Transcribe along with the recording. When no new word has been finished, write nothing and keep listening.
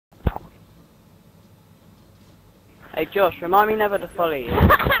Hey Josh, remind me never to follow you.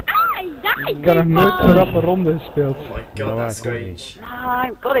 Ik heb nog nooit een rappe ronde gespeeld. Oh my god, that's screech. Nah, I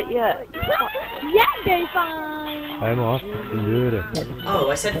ain't got it yet. Yeah, go fine. Helemaal hard gebeuren.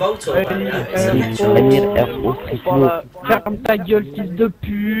 Oh, I said Voltor earlier. It's Ferme ta gueule, fils de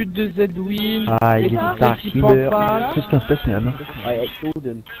pute, de Zedwin. Ah, il est tard, il meurt. Qu'est-ce qu'on fait, c'est un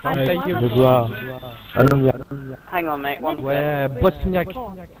Ferme ta gueule. Bonsoir. Allons, Hang on mate, one sec. Ouais, Bosniak.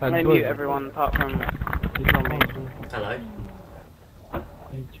 I'm gonna mute everyone apart from... Hello.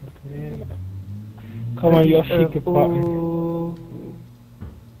 Come on, you're chic partner.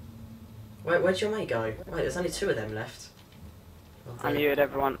 Where'd your mate go? Wait, there's only 2 of them left. Oh, I muted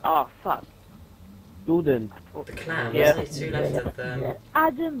everyone. Oh fuck. Student. the clan, Yeah. there's only 2 left of them.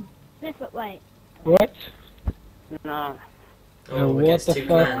 Adam, Smith, wait. What? No. Oh, what against the 2 fuck?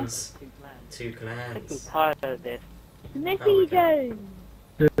 clans. 2 I'm clans. tired of this. Smithy Oh, okay. Jones.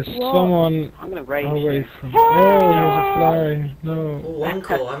 There's someone I'm gonna rage away you. from. Oh, there's a fly. No. Oh,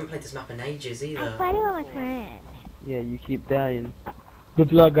 Uncle, I haven't played this map in ages I either. played it with my friend. Yeah, you keep dying.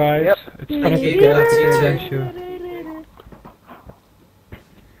 Good luck, guys. Yep. It's Thank gonna you. be good. That's you Thank you.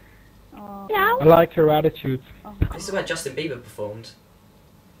 Oh. Yeah. I like your attitude. This is where Justin Bieber performed.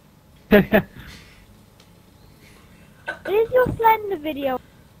 Is your Slender video?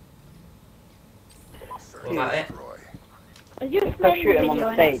 What about it? Is your Let's go Slender shoot him on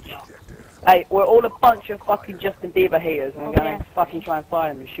video the in stage. it? Hey, we're all a bunch of fucking Justin Bieber haters and we're Okay. gonna fucking try and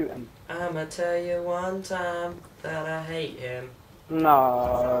find him and shoot him. I'ma tell you one time that I hate him.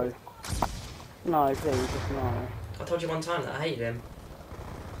 No. No, please, just no. I told you one time that I hated him.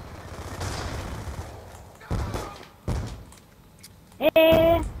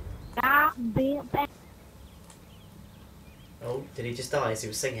 Oh, did he just die as he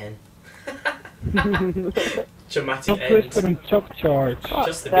was singing? Dramatic Twister end. and Chuck Charge.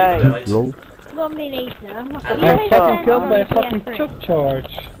 Justin Dang. Bieber died. Lol. Nomination. And I'm fucking killed by a fucking Chuck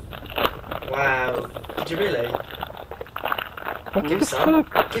Charge. Wow. Did you really? What Give the us some.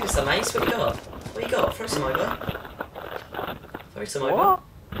 fuck? Give us some, Ace. What you got? What you got? Throw some over. Throw some over. What?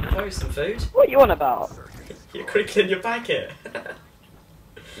 Throw some food. What you on about? You're crinkling your packet.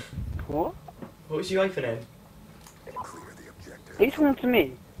 What? What was you opening? Are you talking to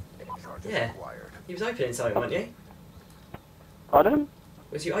me? Yeah. You was opening something, weren't you? Pardon?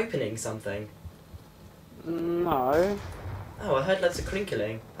 Was you opening something? No. Oh, I heard loads of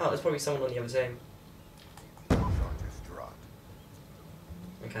crinkling. Oh, there's probably someone on the other team.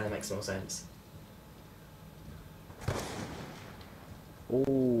 Okay, that makes more sense. Oh.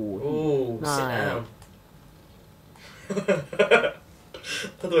 Ooh, Nice. sit down. I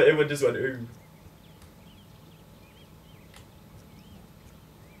thought everyone just went ooh.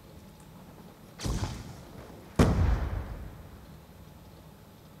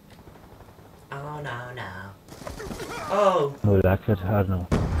 Oh no no. Oh, No, that's it. I don't know.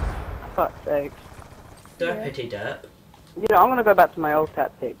 Fuck's sake. derpity derp. You know, I'm gonna go back to my old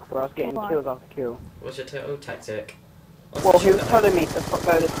tactic where I was getting Why? kills after kill. What's your total tactic? Well, he was telling me to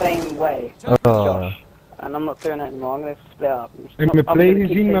go the same way, Oh. and I'm not doing it anymore. I'm gonna split up. Heb je me play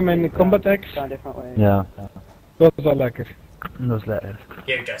gezien met mijn combat X? Go a different way. Ja, Dat was al lekker. dat is lekker.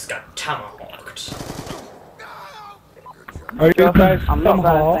 You just got tomahawked. Are you guys I'm not going the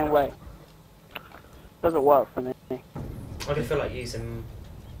somehow? same way. Doesn't work for me. I can feel like using.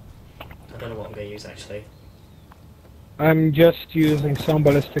 I don't know what I'm going to use actually. I'm just using some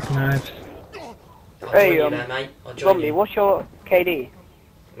ballistic knives. I'll Hey, join you there, mate. I'll join Zombie, you. what's your KD?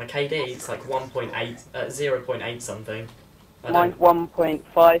 My KD is like 1.8, 0.8 something. I Mine's don't-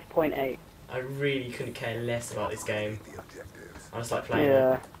 1.5.8. I really couldn't care less about this game. I just like playing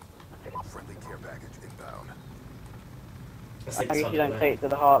Yeah. it. Let's I take this guess one you don't away. take it to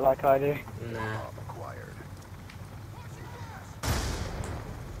the heart like I do. Nah.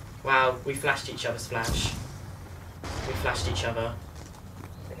 Wow, we flashed each other's flash. We flashed each other.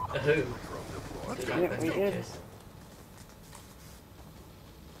 A who? Who Yeah, like we those did. pictures?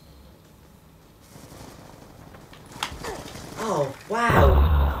 Oh,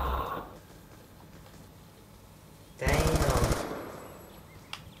 wow! Damn.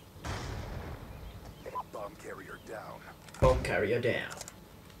 Bomb carrier down.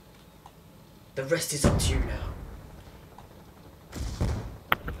 The rest is up to you now.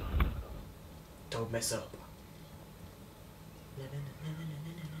 Don't mess up.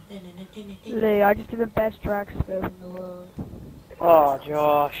 Lee, I just did the best drag scope in the world. Oh,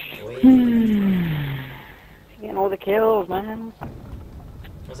 Josh. Wee. Getting all the kills, man.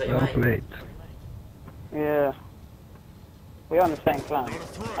 Was that your Well mate? played. Yeah. We're on the same clan.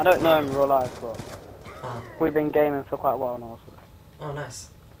 I don't know him in real life, but Oh. we've been gaming for quite a while now. So. Oh, nice.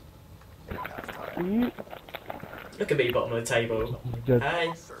 Mhm. Look at me, bottom of the table. Good.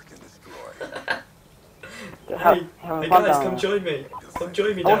 Hey. Having Hey fun guys, down come there. join me. Come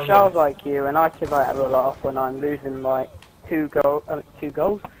join me I down wish I was there. like you and I could like have a laugh when I'm losing like two goals.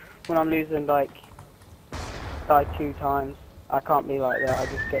 When I'm losing like 2 times. I can't be like that, I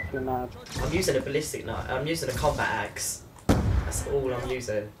just get too mad. I'm using a ballistic knife. I'm using a combat axe. That's all I'm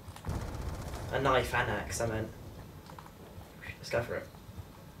using. A knife and axe, I meant. Let's go for it.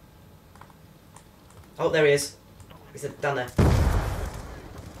 Oh, there he is. He's down there.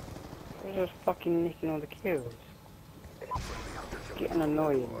 They're just fucking nicking all the kills. It's getting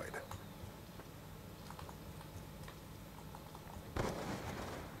annoying.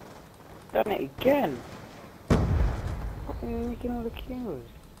 Done it again. Fucking nicking all the kills.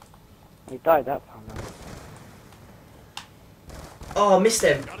 He died that time though. Oh, I missed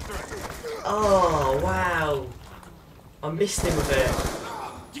him. Oh, wow. I missed him with it.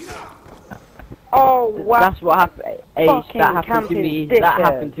 Oh wow! That's what happened. Ace, Fucking that happened to camping me. dickhead. That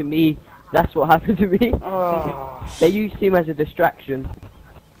happened to me. That's what happened to me. Oh. They used him as a distraction.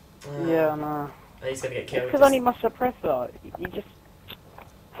 Yeah, no. He's gonna get killed. Because I need my suppressor. You just.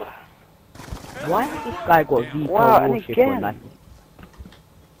 Why has this guy got VTOL Wow, and warship again. on? Like,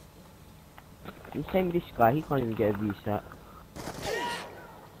 the same with this guy. He can't even get a VSAT.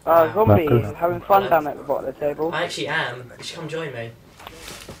 Zombie, Knuckles. having fun down at the bottom of the table. I actually am. You should come join me.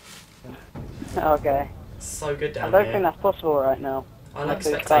 Okay. It's so good I down don't here. think that's possible right now. I like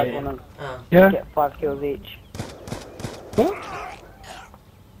Those guys spectating. wanna Oh. Yeah. get 5 kills each. Look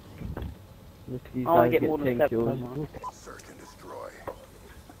at these I wanna guys get get more than 10 7 kills. kills.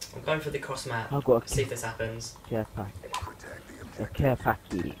 I'm going for the cross map. I've got a See if this happens. care pack. A care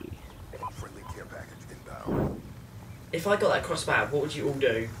packy. If I got that cross map, what would you all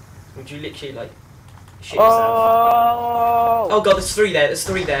do? Would you literally like shit yourself? Oh! Oh god, there's 3 there. There's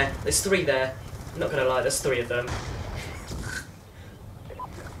 3 there. There's 3 there. I'm not gonna lie, there's 3 of them.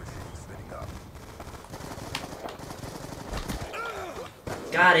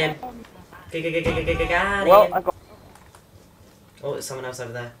 Got him. Got Well, him. I got. Oh, there's someone else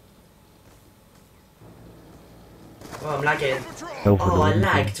over there. Oh, I'm lagging. Go for Oh, the I win.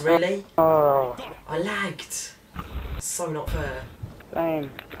 lagged, really? Oh, I lagged. So not fair.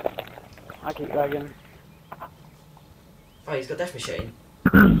 same. I keep lagging. Oh, he's got death machine.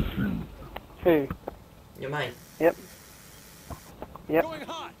 Who? Your mate. Yep. There's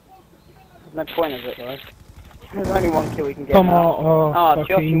no point of it, guys. There's only 1 kill we can get. Come now. on, Oh, Josh,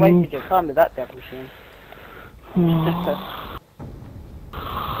 fucking you move. wasted your time with that death machine.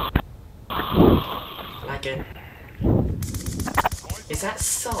 Lagging. Is that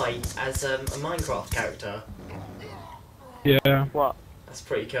Sai as a Minecraft character? Yeah. What? That's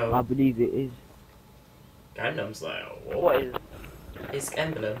pretty I cool. believe it is. Gundam style. What is? His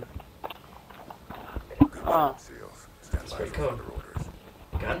emblem. Oh, That's pretty cool.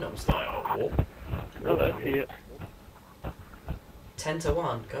 Gundam style. Whoop. I don't see it. 10 to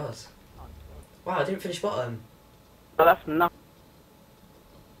 1. God. Wow, I didn't finish bottom. But that's nothing,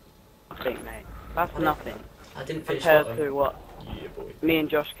 mate. That's I don't- nothing I didn't finish compared bottom. to what Yeah, boy. me and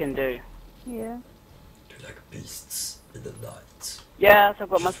Josh can do. Yeah. They're like beasts in the night. Yes, I've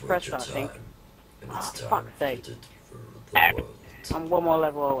got my Just wait suppressor, your I think. time, and Oh, it's time fuck's for you sake. to deliver the world. I'm 1 more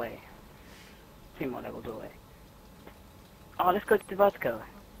level away. 2 more levels away. Oh, let's go to the vertical.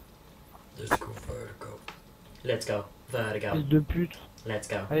 Let's go vertigo. Let's go. Vertigo. Fils de pute. Let's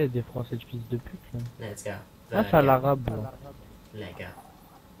go. Ah, il y a des français de fils de pute là. Let's go. Ah, c'est à Vertigo. l'arabe. là. Let's go.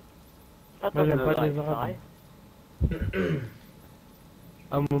 That Moi, doesn't j'aime look pas like les arabes. Sai.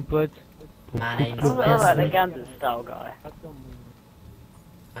 Ah, mon pote. My name's I look like the Leslie. Gandalf style guy.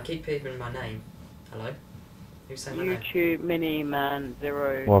 I keep hearing my name. Hello? Who's saying my name? YouTube Mini Man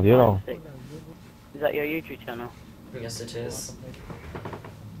 0. Wow, violent. Is that your YouTube channel? Yes, it is.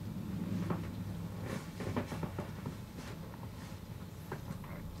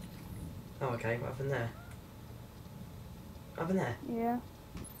 Oh, okay. What happened there? What happened there? Yeah.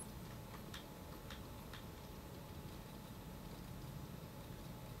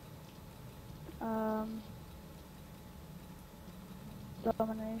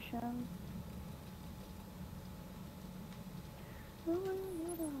 Domination.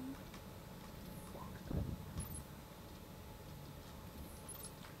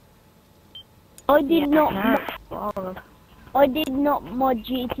 I did not. I did not mod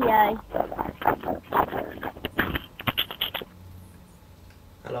GTA.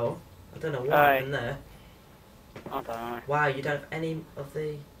 Hello? I don't know what Hi. happened there. I don't know. Wow, you don't have any of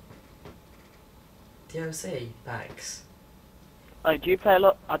the DLC packs. Oh, do you play a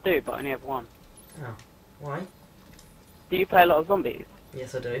lot? I do, but I only have 1. Oh, why? Do you play a lot of zombies?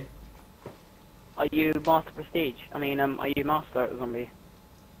 Yes, I do. Are you Master Prestige? I mean, are you Master at Zombie?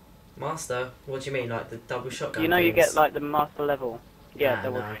 Master? What do you mean, like the double shotgun You know you things? get like the Master level. Yeah, Nah,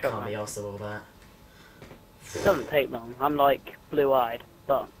 double no, I shotgun. can't be asked of all that. It doesn't take long. I'm like blue-eyed,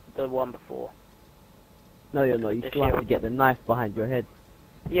 but the one before. No, you're not. You The still have to shield. get the knife behind your head.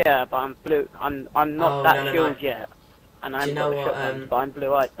 Yeah, but I'm blue. I'm not Oh, that no, no, skilled no. yet, and Do I'm you got know the what, shotgun. But I'm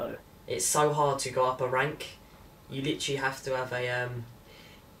blue-eyed though. It's so hard to go up a rank. You literally have to have a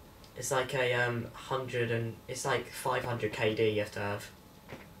it's like a 100 and it's like 500 KD you have to have.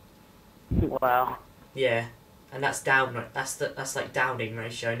 Wow. Yeah, and that's down. That's like downing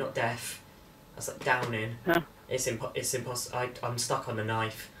ratio, not death. That's like downing. Huh. It's impossible. I'm stuck on the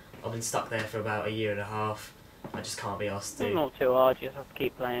knife. I've been stuck there for about a year and a half. I just can't be asked It's to. not too hard. You just have to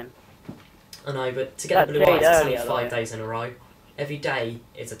keep playing. I know, but to get the That blue eyes, Jade it's only earlier, 5 though. days in a row. Every day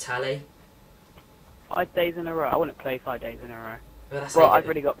is a tally. 5 days in a row. I wouldn't play 5 days in a row. But that's Well, how you I've get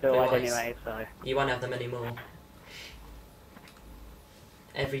already got blue blue-eyed eyes. anyway, so. You won't have them anymore.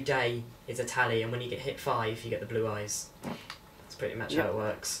 Every day is a tally, and when you get hit 5, you get the blue eyes. That's pretty much how Yep. it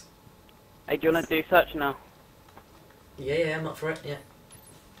works. Hey, do you want to do search now? Yeah, I'm up for it. Yeah.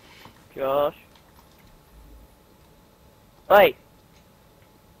 Josh? Wait!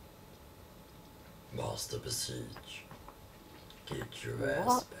 Master Besiege. Get your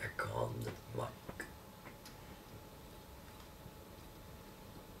What? back on the mic.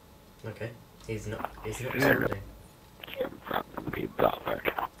 Okay. He's not responding.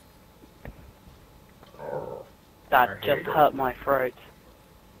 That just hurt my throat.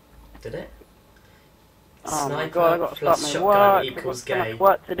 Did it? Oh my Sniper god, I gotta plus start my shotgun work. equals I've got so gay. much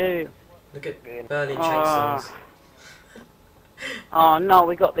work to do. Look at Berlin Ah. chainsaws. Oh no,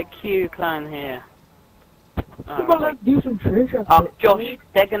 we got the Q clan here. Come on, let's do some tricks. Josh,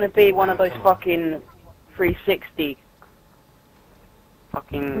 they're gonna be one of those Come on. fucking 360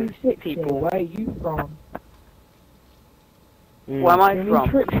 fucking 360, people. where are you from? Where am I Any from?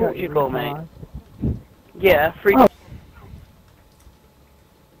 trick shots Portugal, you mate. have? Yeah, free. Oh.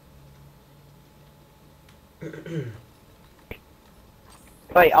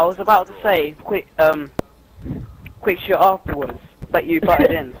 Wait, I was about to say quick shot afterwards, but you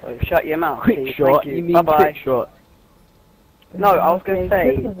butted in, so shut your mouth. Quick please. shot? Thank You mean Bye-bye. trick shot? No, I was gonna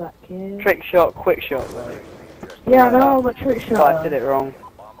say Quick as that, kid. trick shot, quick shot though. Yeah, I know, but trick But shot. I did it wrong.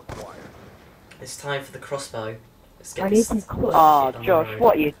 It's time for the crossbow. Let's I get need this. some shit clips. Oh, on Josh, the road.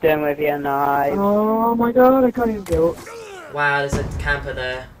 what are you doing with your knife? Oh my god, I can't even do it. Wow, there's a camper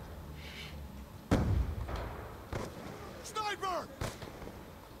there.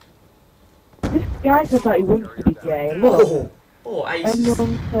 This guy says that he wants to be gay. Look, Oh, ace.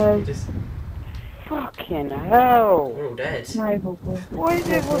 everyone You says just, Fucking hell! we're all dead. sniper. What is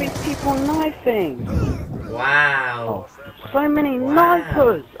it with these people knifing? Wow. So many Wow.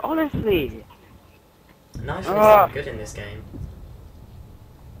 knifers, honestly. Knife is Ah. good in this game.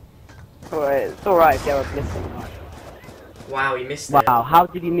 Alright, it's alright if you're a blissing knife. Wow, you missed it. Wow, how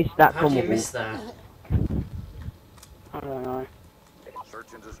did you miss that How did you combo? miss that? I don't know.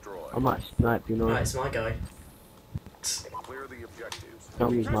 Search and destroy. I might snipe, you know. Right, it's my go. Clear the objectives.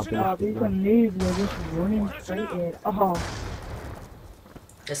 Don't use my Oh, ability, these no. are noobs, they're just running straight in. Oh,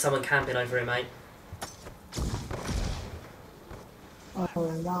 There's someone camping over here, mate.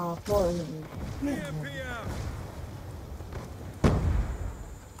 oh, nah, for me.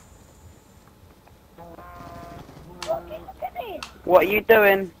 What are you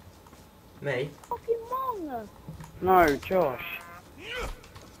doing? Me? Fucking wrong. No, Josh.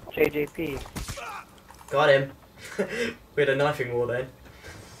 JJP. Got him. We had a knifing war then.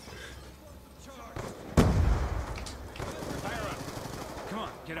 Come on,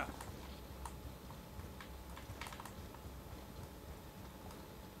 get up.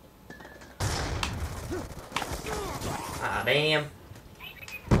 Ah, damn.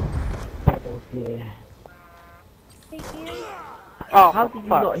 Yeah. Oh, How did you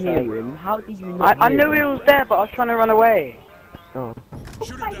fuck not hear him? How did you not I hear knew him? he was there, but I was trying to run away. Oh.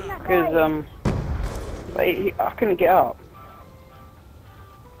 Because, I couldn't get up.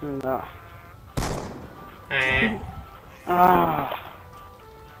 No. Eh. Ah,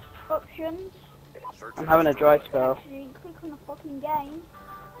 Options. I'm having a dry spell. Actually, click on the fucking game.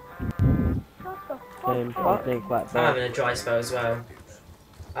 Shut the Same, fuck I'm up. saying quite I'm bad. having a dry spell as well.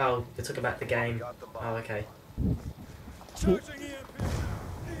 Oh, you're talking about the game. Oh, okay.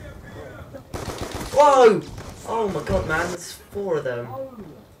 Whoa! Oh my god, man, there's 4 of them.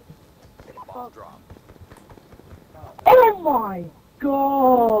 Oh my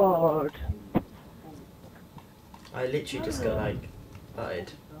god! I literally just got, like,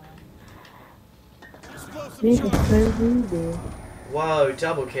 butted. These are so rude. Whoa,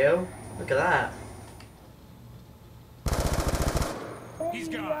 double kill. Look at that. He's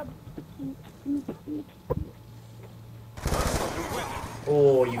gone.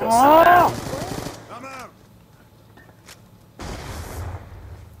 Oh, you got sat down. I'm out.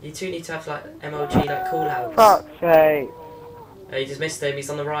 You two need to have like MLG like call outs. Fuck's sake. Oh, you just missed him.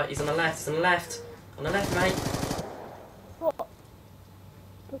 He's on the right. He's on the left. He's on the left. On the left, mate. What?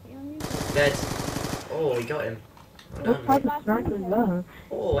 Put me on you. Dead. Oh, we got him. Well done, mate.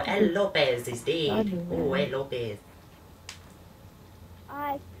 Oh, El Lopez is dead. Oh, El Lopez.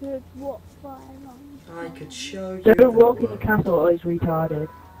 I could walk by on. I could show you. Don't walk in the castle or he's retarded.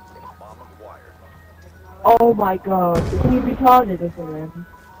 Bomb acquired. Oh my god, is he retarded or something?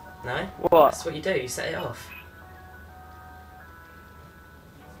 No? What? That's what you do. You set it off.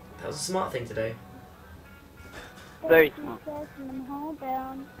 That was a smart thing to do. Very smart. Hold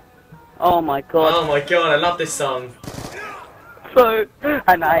down. Oh my god. Oh my god, I love this song. So,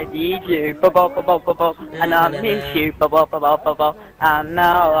 and I need you, and I miss you, and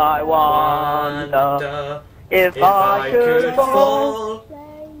now I wonder if I could fall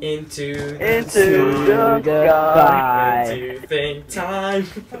into into the sky. And to think time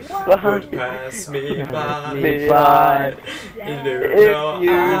would pass me by. You know If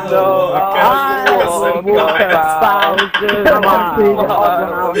you I know walk I walk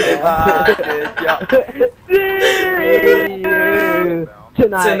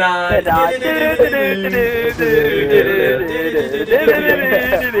Tonight.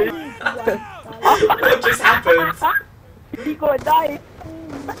 What just happened? He gonna die.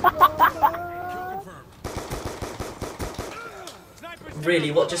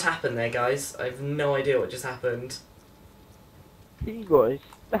 Really, what just happened there, guys? I have no idea what just happened. He was.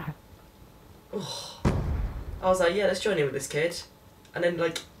 Oh. I was like, yeah, let's join in with this kid. And then,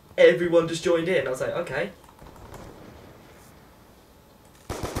 like, everyone just joined in. I was like, okay.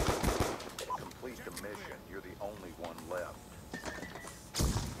 Complete the mission. You're the only one left.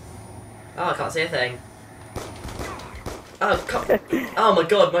 Oh, I can't see a thing. Oh, oh my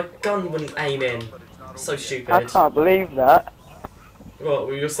god, my gun wouldn't aim in. So stupid. I can't believe that. What,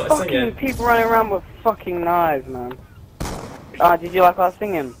 we just started Fucking singing? people running around with fucking knives, man. Ah, did you like our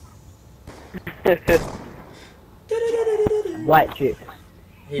singing? White chicks.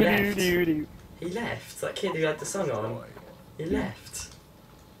 He left. He left. That kid who had the song on. He left.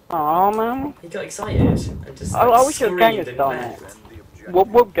 Aw, man. He got excited and just I like, wish it was screamed Gangnam and Style, left. Defend the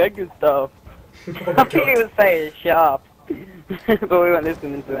objective. What gang stuff? Oh I my think he god. was saying shut up. But we weren't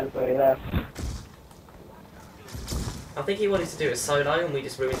listening to him, so he left. I think he wanted to do a solo and we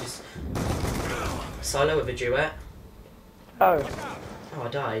just ruined his solo with a duet. Oh. Oh, I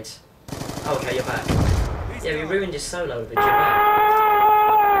died. Oh, okay, you're back. Yeah, we ruined his solo with a duet.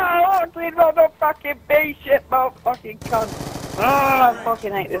 Ah, please not the fucking B shit, motherfucking cunt. Ah, I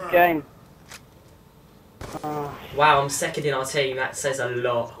fucking hate this game. Ah, Wow, I'm second in our team. That says a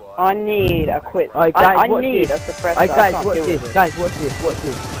lot. I need a quit. Alright, guys, I watch need this. a suppressor. Alright, I guys, can't watch deal with this. it. Guys, watch this. Watch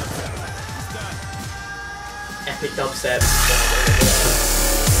this. Epic dubstep.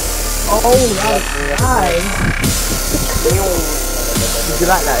 Oh, that's nice. Did you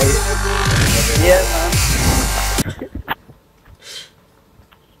like that? Yeah, man.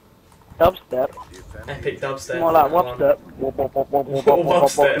 Dubstep. Epic dubstep. More like that one. wopstep.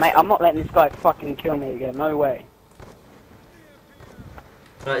 Wopstep. Mate, I'm not letting this guy fucking kill me again. No way.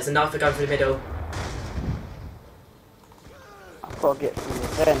 Right, it's a knife for going through the middle. I've got to get some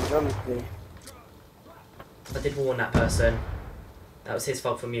revenge, honestly. I did warn that person. That was his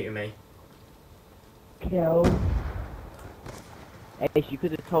fault for muting me. Kill. Ace, you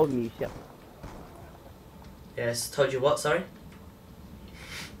could have told me. Shit. Yes, told you what, sorry?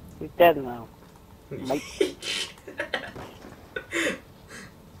 He's dead now. Mate.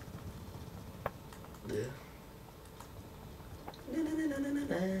 Yeah.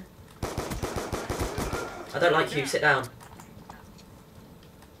 I don't like you, sit down.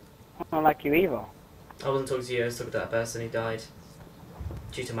 I don't like you either. I wasn't talking to you, I was talking to that person who died.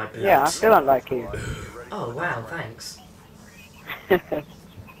 Due to my blood. Yeah, I still don't like you. Oh wow, thanks.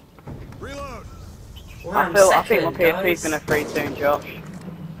 Reload. Wow, I I'm think second, my PSP's guys. gonna freeze soon, Josh.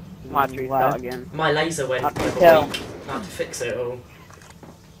 Might have to restart again. My laser went I the can other tell. week. I had to fix it all.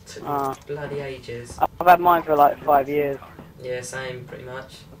 Took Ah. bloody ages. I've had mine for like 5 years. Yeah, same, pretty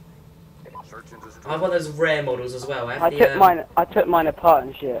much. Search and destroy. I have one of those rare models as well. I have I the, took mine apart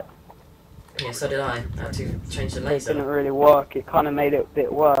and shit. Yeah, so did I. I had to change the It didn't laser. really work. It kind of made it a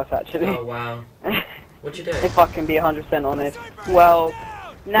bit worse, actually. Oh wow. What'd you do? If I can be 100% honest. Well,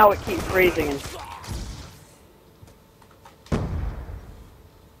 now it keeps freezing and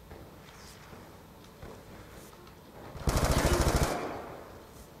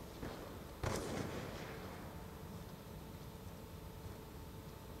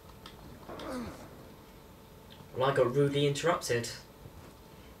Well, I got rudely interrupted.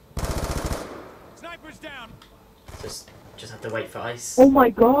 Sniper's down. Just have to wait for Ace. Oh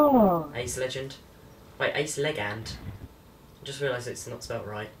my god. Ace Legend. Wait, Ace Legand. I just realised it's not spelled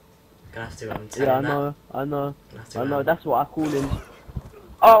right. Gonna have to tell Yeah, I him that. know, I know, Gonna have to, I know. That's what I call him.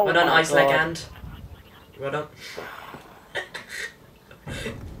 Oh well done, my Ice God. Legand. Well done.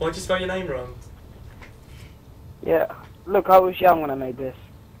 Why'd you spell your name wrong? Yeah. Look, I was young when I made this.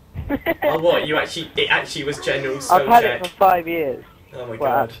 Oh, what? It actually was general I've spell had check. it for 5 years. Oh my Well,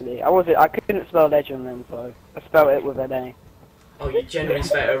 god. actually, I couldn't spell legend then, so I spelled it with an A. Oh, you generally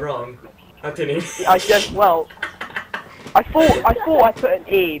spelled it wrong. I didn't even... I just, well, I thought I put an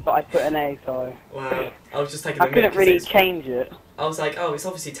E, but I put an A, so Wow. I was just taking I a minute couldn't really 'cause change it. I was like, oh, it's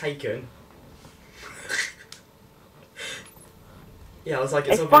obviously taken. Yeah, I was like,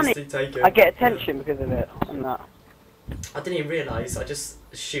 it's It's obviously taken. I get attention because of it, and that. I didn't even realise, I just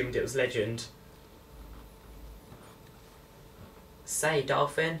assumed it was Legend. Say,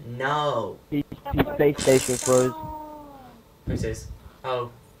 Dolphin? No. He's PlayStation froze. Who's this?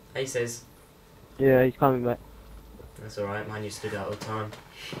 Oh, Aces. Yeah, he's coming back. That's alright, mine used to do that all the time.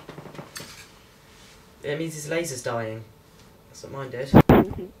 It means his laser's dying. That's what mine did.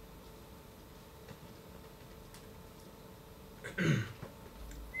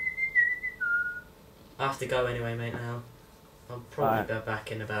 I have to go anyway, mate, now. I'll probably Alright. go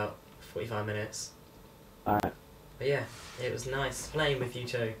back in about 45 minutes. Alright. But yeah, it was nice playing with you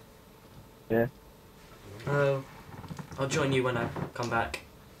two. Yeah. Oh, I'll join you when I come back.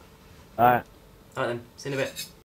 Alright. Alright then, see you in a bit.